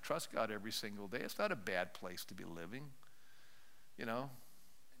have to trust God every single day. It's not a bad place to be living, And daily bread's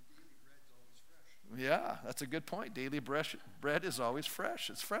always fresh. Yeah, that's a good point. Daily bread is always fresh.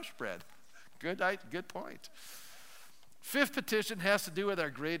 It's fresh bread. Good point. Fifth petition has to do with our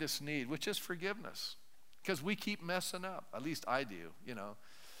greatest need, which is forgiveness. Because we keep messing up. At least I do,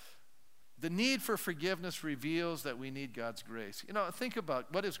 The need for forgiveness reveals that we need God's grace. Think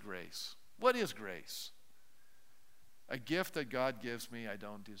about, what is grace? What is grace? A gift that God gives me I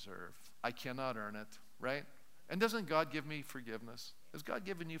don't deserve. I cannot earn it, right? And doesn't God give me forgiveness? Has God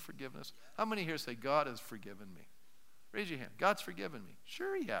given you forgiveness? How many here say, God has forgiven me? Raise your hand. God's forgiven me.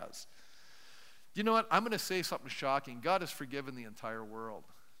 Sure he has. You know what? I'm going to say something shocking. God has forgiven the entire world.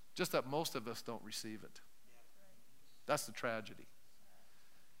 Just that most of us don't receive it. That's the tragedy.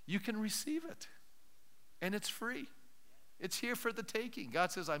 You can receive it. And it's free. It's here for the taking.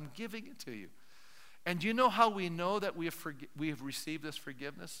 God says, I'm giving it to you. And do you know how we know that we have received this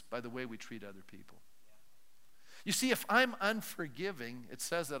forgiveness? By the way we treat other people. You see, if I'm unforgiving, it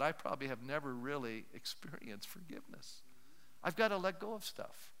says that I probably have never really experienced forgiveness. I've got to let go of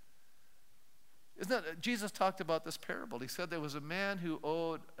stuff. Jesus talked about this parable. He said there was a man who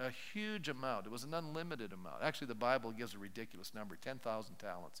owed a huge amount. It was an unlimited amount. Actually, the Bible gives a ridiculous number, 10,000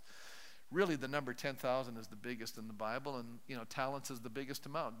 talents. Really, the number 10,000 is the biggest in the Bible, and talents is the biggest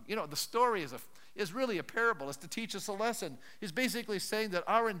amount. The story is really a parable. It's to teach us a lesson. He's basically saying that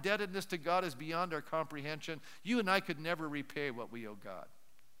our indebtedness to God is beyond our comprehension. You and I could never repay what we owe God.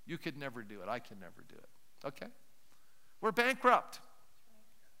 You could never do it. I can never do it. Okay? We're bankrupt.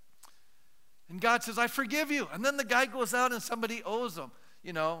 And God says, I forgive you. And then the guy goes out and somebody owes him,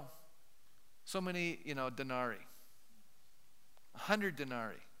 so many, denarii. 100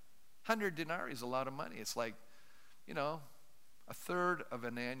 denarii. 100 denarii is a lot of money. It's like, a third of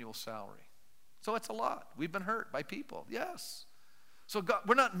an annual salary. So it's a lot. We've been hurt by people. Yes. So God,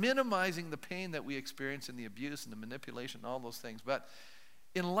 we're not minimizing the pain that we experience in the abuse and the manipulation and all those things. But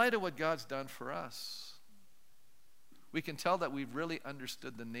in light of what God's done for us, we can tell that we've really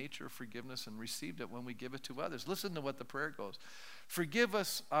understood the nature of forgiveness and received it when we give it to others. Listen to what the prayer goes. Forgive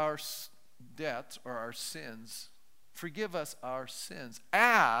us our debts or our sins. Forgive us our sins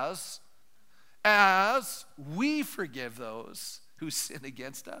as we forgive those who sin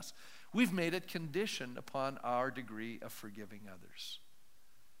against us. We've made it conditioned upon our degree of forgiving others.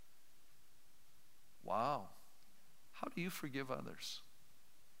 Wow. How do you forgive others?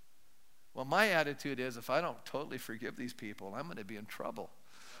 Well, my attitude is if I don't totally forgive these people, I'm going to be in trouble.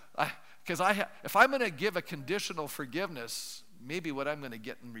 Because if I'm going to give a conditional forgiveness, maybe what I'm going to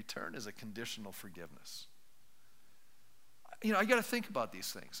get in return is a conditional forgiveness. I got to think about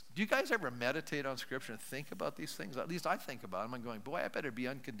these things. Do you guys ever meditate on Scripture and think about these things? At least I think about them. I'm going, boy, I better be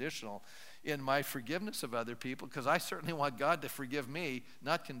unconditional in my forgiveness of other people because I certainly want God to forgive me,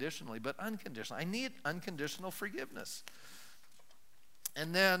 not conditionally, but unconditionally. I need unconditional forgiveness.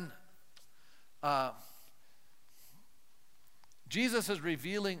 And then Jesus is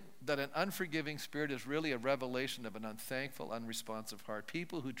revealing that an unforgiving spirit is really a revelation of an unthankful, unresponsive heart.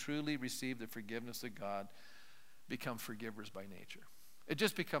 People who truly receive the forgiveness of God become forgivers by nature. It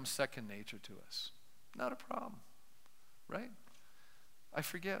just becomes second nature to us. Not a problem, right? I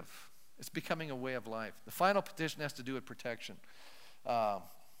forgive. It's becoming a way of life. The final petition has to do with protection.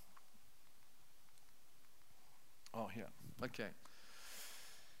 Okay.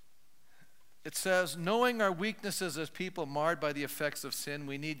 It says, knowing our weaknesses as people marred by the effects of sin,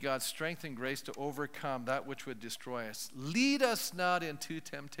 we need God's strength and grace to overcome that which would destroy us. Lead us not into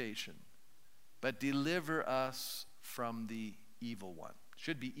temptation, but deliver us from the evil one.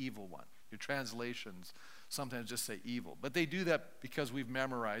 Should be evil one. Your translations sometimes just say evil. But they do that because we've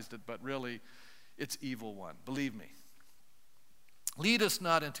memorized it, but really it's evil one. Believe me. Lead us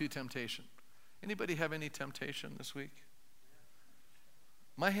not into temptation. Anybody have any temptation this week?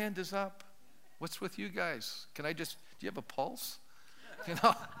 My hand is up. What's with you guys? Do you have a pulse?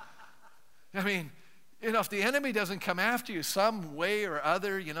 I mean, if the enemy doesn't come after you some way or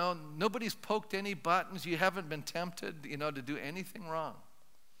other, nobody's poked any buttons, you haven't been tempted, to do anything wrong.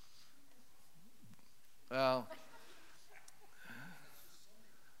 Well,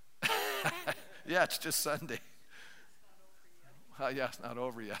 yeah, it's just Sunday. Yeah, it's not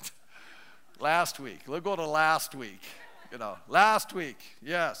over yet. Last week. We'll go to last week. Last week,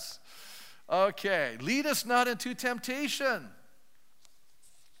 yes. Okay, lead us not into temptation.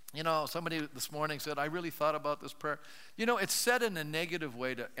 You know, somebody this morning said, I really thought about this prayer. You know, it's said in a negative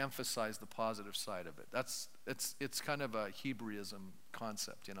way to emphasize the positive side of it. It's kind of a Hebraism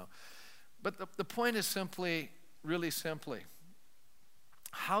concept, you know. But the point is simply, really simply,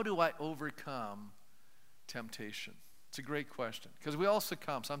 how do I overcome temptation? It's a great question. Because we all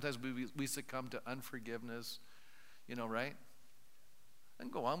succumb. Sometimes we succumb to unforgiveness, you know, right? And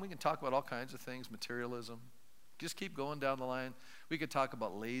go on. We can talk about all kinds of things, materialism. Just keep going down the line. We could talk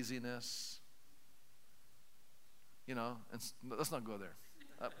about laziness. You know, and let's not go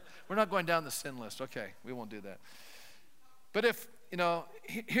there. We're not going down the sin list. Okay, we won't do that. But if, you know,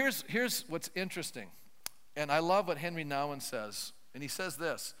 here's what's interesting. And I love what Henry Nouwen says. And he says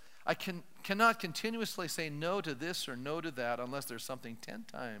this: I cannot continuously say no to this or no to that unless there's something 10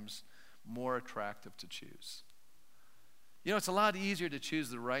 times more attractive to choose. You know, it's a lot easier to choose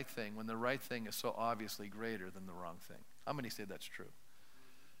the right thing when the right thing is so obviously greater than the wrong thing. How many say that's true?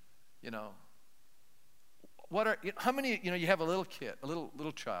 You know, how many, you know, you have a little kid, a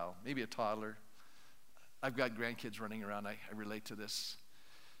little child, maybe a toddler. I've got grandkids running around. I relate to this.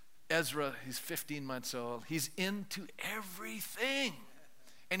 Ezra, he's 15 months old. He's into everything.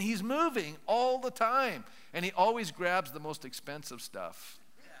 And he's moving all the time. And he always grabs the most expensive stuff.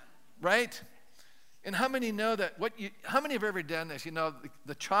 Right? And how many know that, how many have ever done this? You know,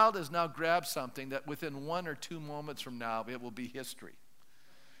 the child has now grabbed something that within 1 or 2 moments from now, it will be history.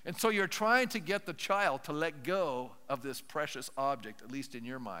 And so you're trying to get the child to let go of this precious object, at least in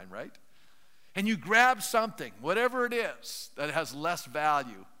your mind, right? And you grab something, whatever it is, that has less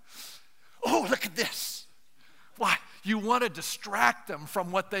value. Oh, look at this. Why? You want to distract them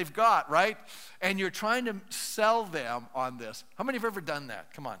from what they've got, right? And you're trying to sell them on this. How many have ever done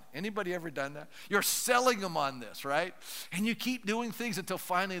that? Come on. Anybody ever done that? You're selling them on this, right? And you keep doing things until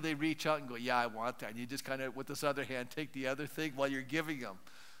finally they reach out and go, yeah, I want that. And you just kind of, with this other hand, take the other thing while you're giving them.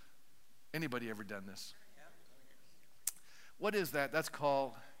 Anybody ever done this? What is that? That's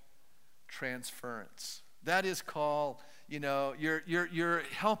called transference. That is called, you know, you're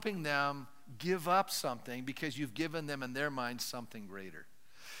helping them give up something because you've given them in their mind something greater.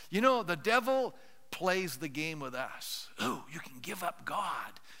 You know, the devil plays the game with us. Ooh, you can give up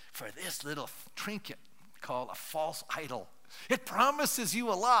God for this little trinket called a false idol. It promises you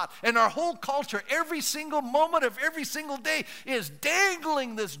a lot. And our whole culture, every single moment of every single day, is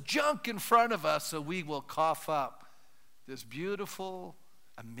dangling this junk in front of us so we will cough up this beautiful,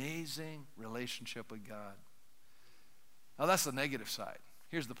 amazing relationship with God. Now, that's the negative side.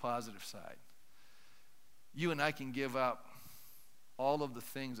 Here's the positive side. You and I can give up all of the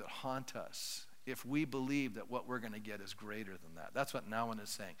things that haunt us if we believe that what we're going to get is greater than that. That's what Nouwen is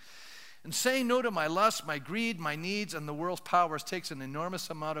saying. And saying no to my lust, my greed, my needs, and the world's powers takes an enormous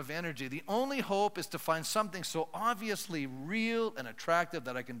amount of energy. The only hope is to find something so obviously real and attractive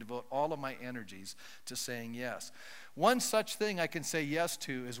that I can devote all of my energies to saying yes. One such thing I can say yes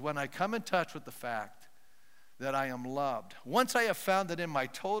to is when I come in touch with the fact that I am loved. Once I have found that in my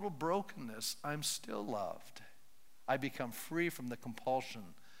total brokenness, I'm still loved, I become free from the compulsion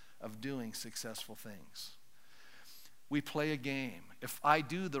of doing successful things. We play a game. If I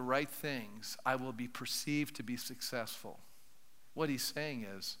do the right things, I will be perceived to be successful. What he's saying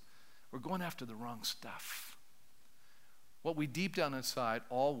is, we're going after the wrong stuff. What we deep down inside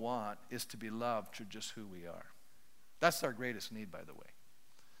all want is to be loved for just who we are. That's our greatest need, by the way.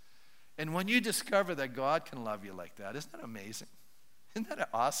 And when you discover that God can love you like that, isn't that amazing? Isn't that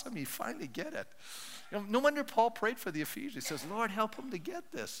awesome? You finally get it. You know, no wonder Paul prayed for the Ephesians. He says, Lord, help them to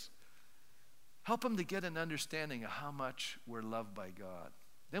get this. Help them to get an understanding of how much we're loved by God.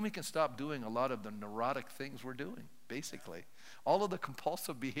 Then we can stop doing a lot of the neurotic things we're doing, basically. All of the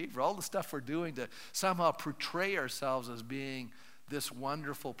compulsive behavior, all the stuff we're doing to somehow portray ourselves as being this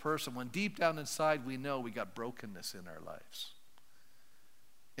wonderful person, when deep down inside we know we got brokenness in our lives.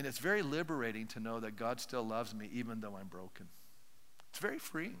 And it's very liberating to know that God still loves me even though I'm broken. It's very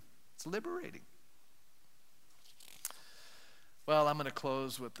freeing. It's liberating. Well, I'm going to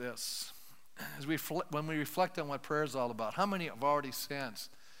close with this. When we reflect on what prayer is all about, how many have already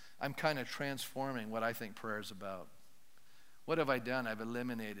sensed I'm kind of transforming what I think prayer is about? What have I done? I've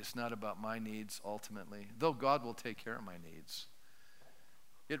eliminated. It's not about my needs ultimately, though God will take care of my needs.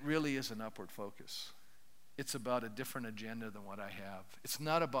 It really is an upward focus. It's about a different agenda than what I have. It's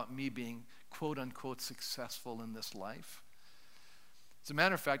not about me being quote unquote successful in this life. As a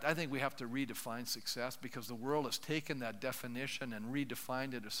matter of fact, I think we have to redefine success because the world has taken that definition and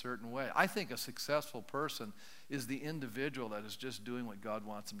redefined it a certain way. I think a successful person is the individual that is just doing what God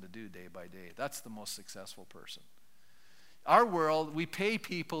wants them to do day by day. That's the most successful person. Our world, we pay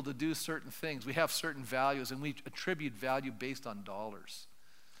people to do certain things. We have certain values, and we attribute value based on dollars.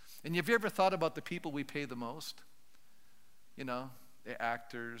 And have you ever thought about the people we pay the most? You know, the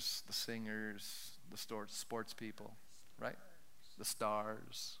actors, the singers, the sports people, right? The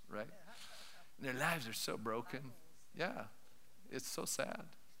stars, right? And their lives are so broken. Yeah, it's so sad.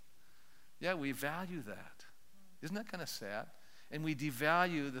 Yeah, we value that. Isn't that kind of sad? And we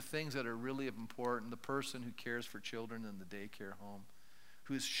devalue the things that are really important, the person who cares for children in the daycare home,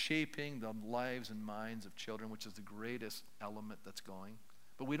 who is shaping the lives and minds of children, which is the greatest element that's going.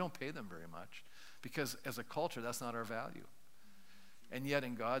 But we don't pay them very much because as a culture, that's not our value. And yet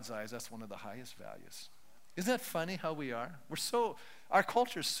in God's eyes, that's one of the highest values. Isn't that funny how we are? Our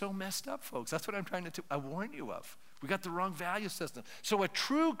culture is so messed up, folks. That's what I'm trying to warn you of. We got the wrong value system. So a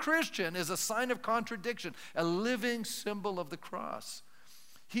true Christian is a sign of contradiction, a living symbol of the cross.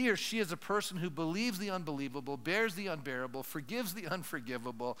 He or she is a person who believes the unbelievable, bears the unbearable, forgives the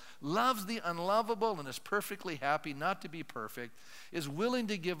unforgivable, loves the unlovable, and is perfectly happy not to be perfect, is willing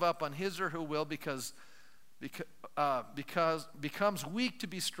to give up on his or her will because becomes weak to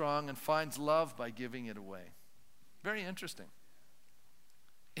be strong, and finds love by giving it away. Very interesting.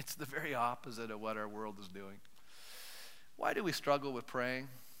 It's the very opposite of what our world is doing. Why do we struggle with praying?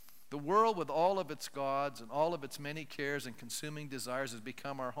 The world, with all of its gods and all of its many cares and consuming desires, has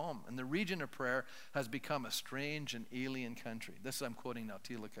become our home. And the region of prayer has become a strange and alien country. This I'm quoting now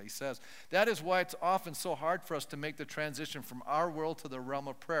Tilaka. He says, that is why it's often so hard for us to make the transition from our world to the realm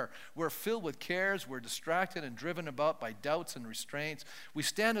of prayer. We're filled with cares. We're distracted and driven about by doubts and restraints. We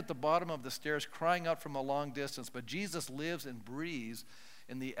stand at the bottom of the stairs crying out from a long distance, but Jesus lives and breathes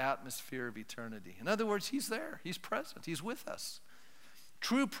in the atmosphere of eternity. In other words, he's there. He's present. He's with us.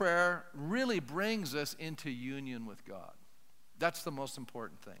 True prayer really brings us into union with God. That's the most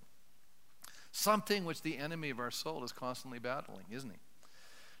important thing. Something which the enemy of our soul is constantly battling, isn't he?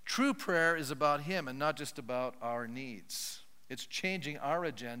 True prayer is about him and not just about our needs. It's changing our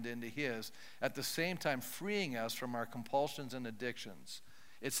agenda into his, at the same time freeing us from our compulsions and addictions.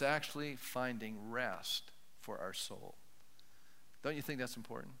 It's actually finding rest for our soul. Don't you think that's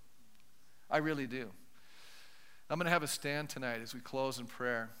important? I really do. I'm going to have a stand tonight as we close in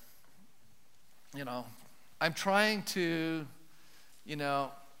prayer. You know, I'm trying to,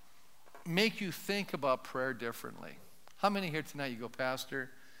 make you think about prayer differently. How many here tonight you go, Pastor,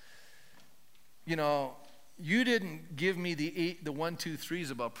 you didn't give me the 1, 2,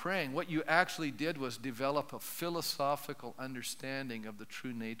 3s about praying. What you actually did was develop a philosophical understanding of the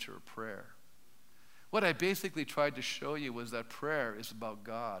true nature of prayer. What I basically tried to show you was that prayer is about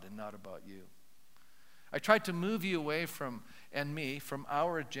God and not about you. I tried to move you away from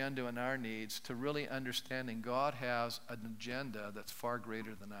our agenda and our needs to really understanding God has an agenda that's far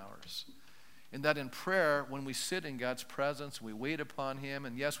greater than ours. And that in prayer, when we sit in God's presence, we wait upon him,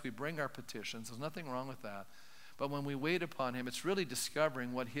 and yes, we bring our petitions. There's nothing wrong with that. But when we wait upon him, it's really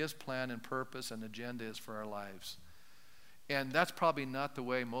discovering what his plan and purpose and agenda is for our lives. And that's probably not the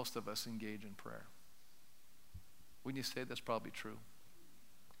way most of us engage in prayer. Wouldn't you say that's probably true?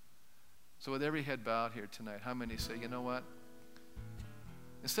 So with every head bowed here tonight, how many say, you know what?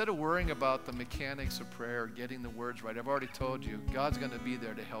 Instead of worrying about the mechanics of prayer or getting the words right, I've already told you, God's going to be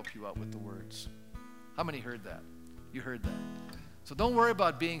there to help you out with the words. How many heard that? You heard that. So don't worry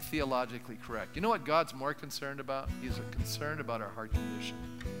about being theologically correct. You know what God's more concerned about? He's concerned about our heart condition.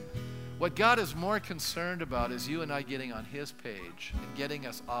 What God is more concerned about is you and I getting on his page and getting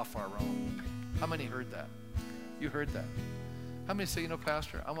us off our own. How many heard that? You heard that. How many say,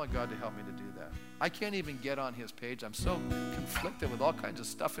 Pastor, I want God to help me to do that. I can't even get on his page. I'm so conflicted with all kinds of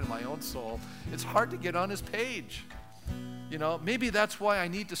stuff in my own soul. It's hard to get on his page. Maybe that's why I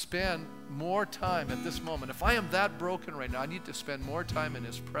need to spend more time at this moment. If I am that broken right now, I need to spend more time in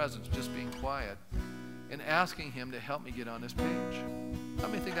his presence, just being quiet and asking him to help me get on his page. How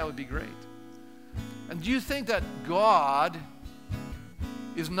many think that would be great? And do you think that God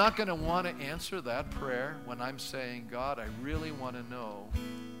is not going to want to answer that prayer when I'm saying, God, I really want to know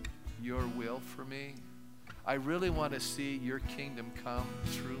your will for me. I really want to see your kingdom come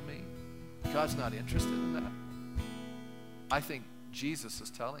through me. God's not interested in that. I think Jesus is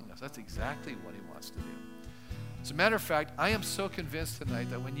telling us that's exactly what he wants to do. As a matter of fact, I am so convinced tonight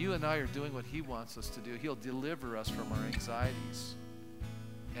that when you and I are doing what he wants us to do, he'll deliver us from our anxieties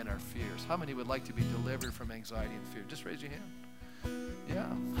and our fears. How many would like to be delivered from anxiety and fear? Just raise your hand. Yeah.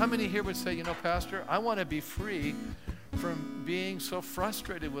 How many here would say, Pastor, I want to be free from being so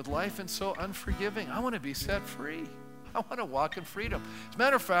frustrated with life and so unforgiving. I want to be set free. I want to walk in freedom. As a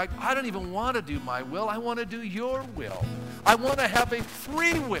matter of fact, I don't even want to do my will. I want to do your will. I want to have a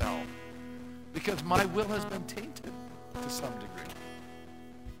free will because my will has been tainted to some degree.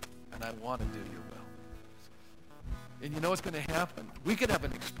 And I want to do your will. And you know what's going to happen? We could have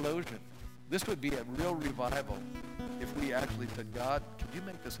an explosion. This would be a real revival if we actually said, God, can you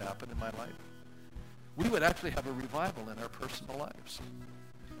make this happen in my life? We would actually have a revival in our personal lives.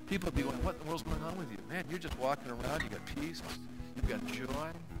 People would be going, what in the world's going on with you? Man, you're just walking around. You've got peace. You've got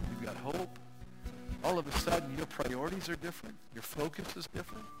joy. You've got hope. All of a sudden, your priorities are different. Your focus is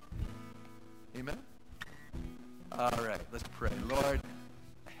different. Amen? All right, let's pray. Lord,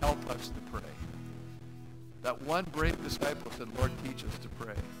 help us to pray. That one brave disciple said, Lord, teach us to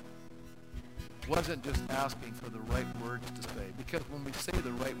pray. Wasn't just asking for the right words to say. Because when we say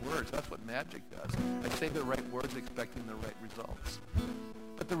the right words, that's what magic does. I say the right words expecting the right results.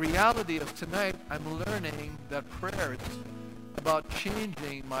 But the reality is tonight, I'm learning that prayer is about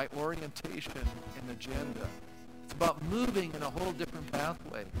changing my orientation and agenda. It's about moving in a whole different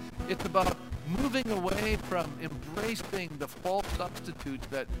pathway. It's about moving away from embracing the false substitutes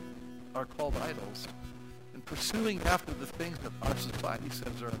that are called idols and pursuing after the things that our society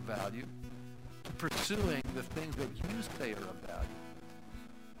says are of value, to pursuing the things that you say are of value.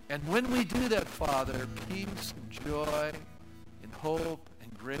 And when we do that, Father, peace and joy and hope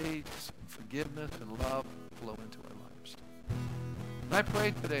and grace and forgiveness and love flow into our lives. And I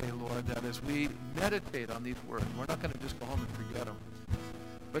pray today, Lord, that as we meditate on these words, we're not going to just go home and forget them.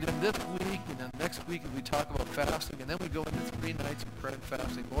 But in this week and then next week as we talk about fasting, and then we go into 3 nights of prayer and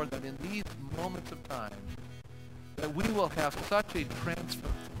fasting, Lord, that in these moments of time, that we will have such a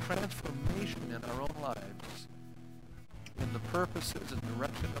transformation in our own lives, in the purposes and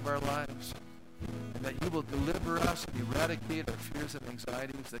direction of our lives, and that you will deliver us and eradicate our fears and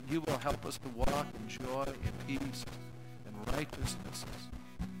anxieties, that you will help us to walk in joy and peace and righteousness,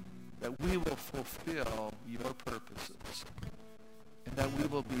 that we will fulfill your purposes, and that we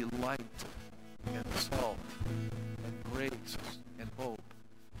will be light and salt and grace and hope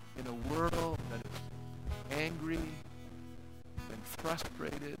in a world that is angry and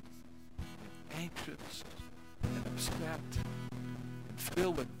frustrated and anxious and upset and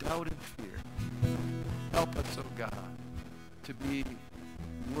filled with doubt and fear. Help us, oh God, to be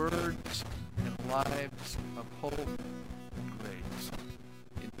words and lives of hope and grace.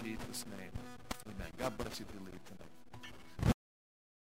 In Jesus' name, amen. God bless you if you leave tonight.